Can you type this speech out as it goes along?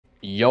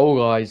Yo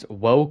guys,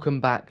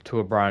 welcome back to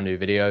a brand new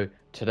video.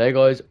 Today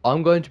guys,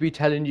 I'm going to be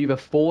telling you the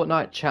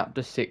Fortnite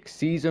Chapter 6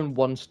 Season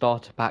 1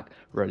 Starter Pack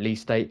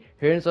release date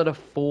here inside of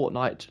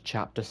Fortnite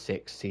Chapter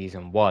 6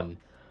 Season 1.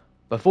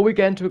 Before we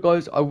get into it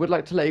guys, I would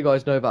like to let you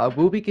guys know that I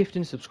will be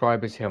gifting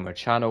subscribers here on my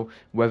channel,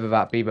 whether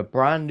that be the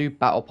brand new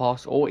Battle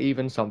Pass or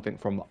even something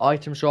from the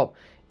item shop.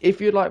 If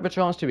you'd like the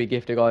chance to be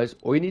gifted guys,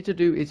 all you need to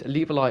do is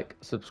leave a like,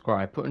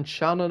 subscribe, put on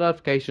channel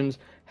notifications,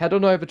 head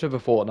on over to the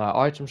Fortnite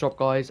item shop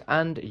guys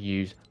and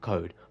use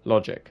code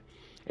LOGIC.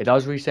 It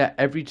does reset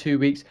every 2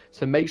 weeks,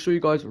 so make sure you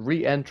guys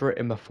re-enter it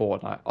in the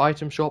Fortnite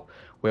item shop.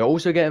 We're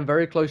also getting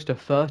very close to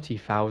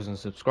 30,000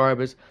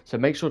 subscribers, so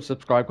make sure to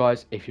subscribe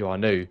guys if you are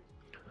new.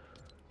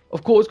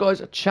 Of course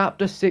guys,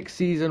 Chapter 6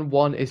 Season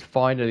 1 is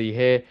finally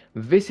here.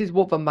 This is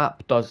what the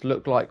map does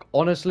look like.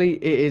 Honestly,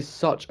 it is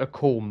such a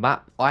cool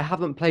map. I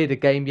haven't played the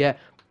game yet,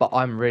 but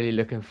I'm really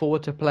looking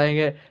forward to playing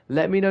it.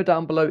 Let me know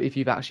down below if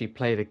you've actually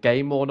played the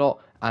game or not,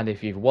 and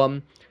if you've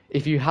won.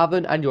 If you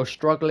haven't and you're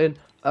struggling,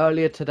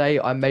 earlier today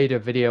I made a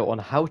video on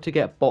how to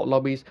get bot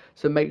lobbies,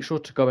 so make sure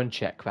to go and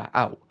check that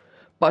out.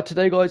 But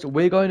today guys,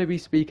 we're going to be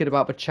speaking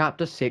about the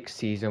Chapter 6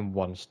 Season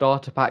 1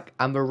 Starter Pack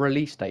and the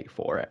release date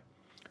for it.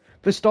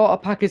 The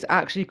starter pack is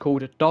actually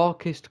called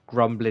Darkest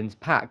Grumblings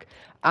Pack,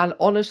 and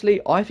honestly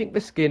I think the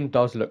skin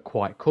does look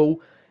quite cool.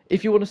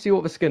 If you want to see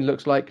what the skin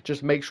looks like,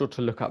 just make sure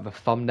to look at the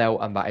thumbnail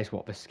and that is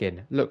what the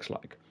skin looks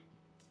like.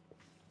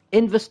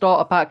 In the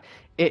starter pack,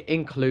 it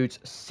includes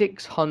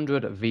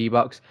 600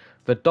 V-Bucks,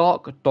 the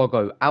Dark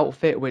Doggo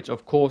outfit, which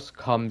of course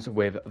comes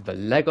with the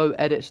Lego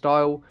edit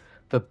style,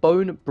 the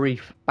Bone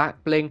Brief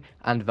back bling,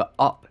 and the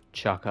Up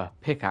Chucker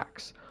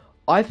pickaxe.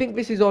 I think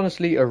this is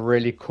honestly a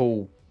really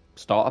cool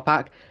starter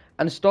pack.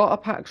 And starter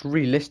packs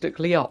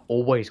realistically are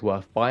always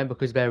worth buying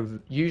because they're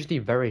usually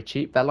very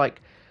cheap. They're like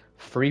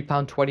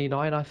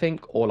 £3.29 I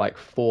think, or like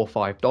 $4 or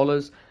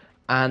 $5.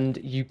 And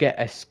you get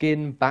a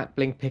skin, back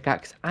bling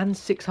pickaxe and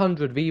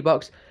 600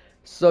 V-Bucks.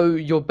 So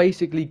you're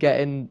basically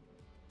getting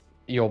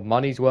your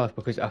money's worth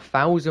because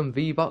 1,000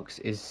 V-Bucks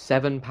is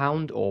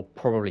 £7 or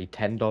probably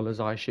 $10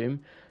 I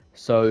assume.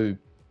 So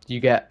you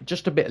get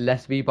just a bit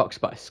less V-Bucks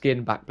but a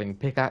skin, back bling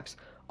pickaxe.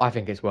 I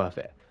think it's worth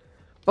it.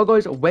 But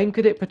guys, when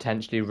could it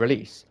potentially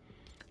release?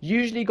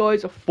 Usually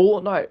guys,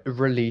 Fortnite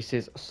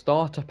releases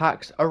starter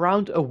packs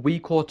around a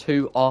week or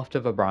two after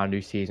the brand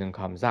new season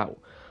comes out.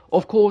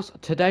 Of course,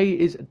 today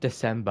is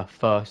December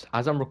 1st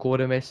as I'm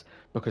recording this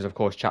because of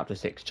course Chapter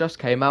 6 just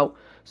came out.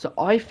 So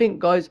I think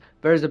guys,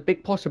 there is a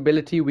big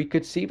possibility we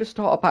could see the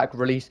starter pack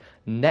release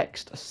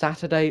next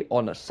Saturday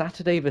on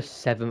Saturday the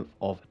 7th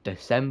of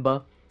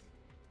December.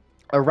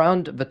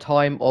 Around the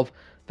time of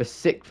the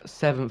 6th,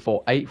 7th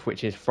or 8th,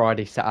 which is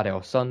Friday, Saturday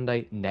or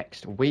Sunday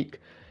next week.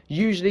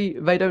 Usually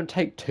they don't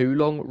take too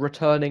long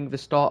returning the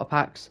starter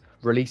packs,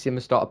 releasing the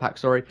starter pack,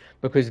 sorry,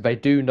 because they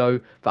do know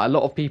that a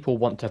lot of people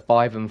want to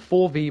buy them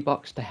for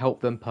V-Bucks to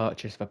help them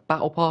purchase the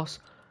Battle Pass.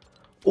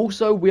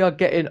 Also, we are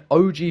getting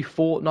OG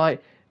Fortnite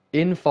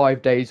in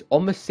 5 days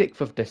on the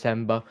 6th of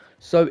December,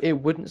 so it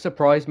wouldn't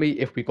surprise me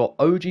if we got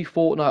OG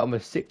Fortnite on the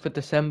 6th of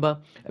December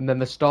and then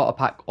the starter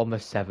pack on the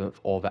 7th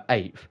or the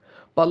 8th.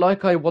 But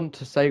like I want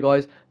to say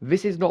guys,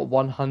 this is not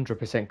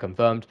 100%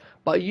 confirmed,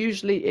 but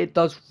usually it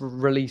does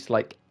release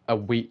like a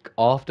week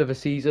after the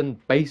season,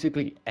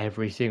 basically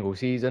every single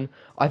season.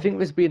 I think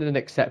there's been an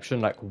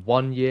exception like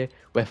 1 year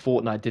where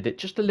Fortnite did it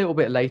just a little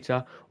bit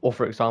later, or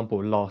for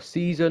example last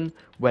season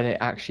when it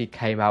actually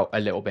came out a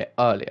little bit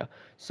earlier.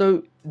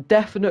 So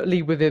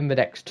definitely within the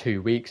next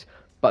 2 weeks,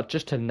 but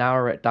just to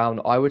narrow it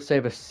down, I would say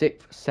the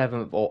 6th,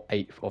 7th or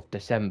 8th of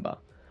December.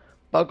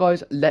 But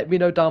guys, let me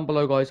know down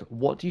below guys,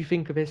 what do you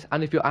think of this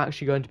and if you're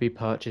actually going to be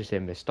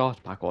purchasing this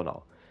starter pack or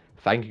not.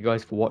 Thank you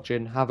guys for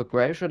watching, have a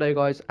great rest of your day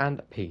guys,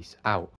 and peace out.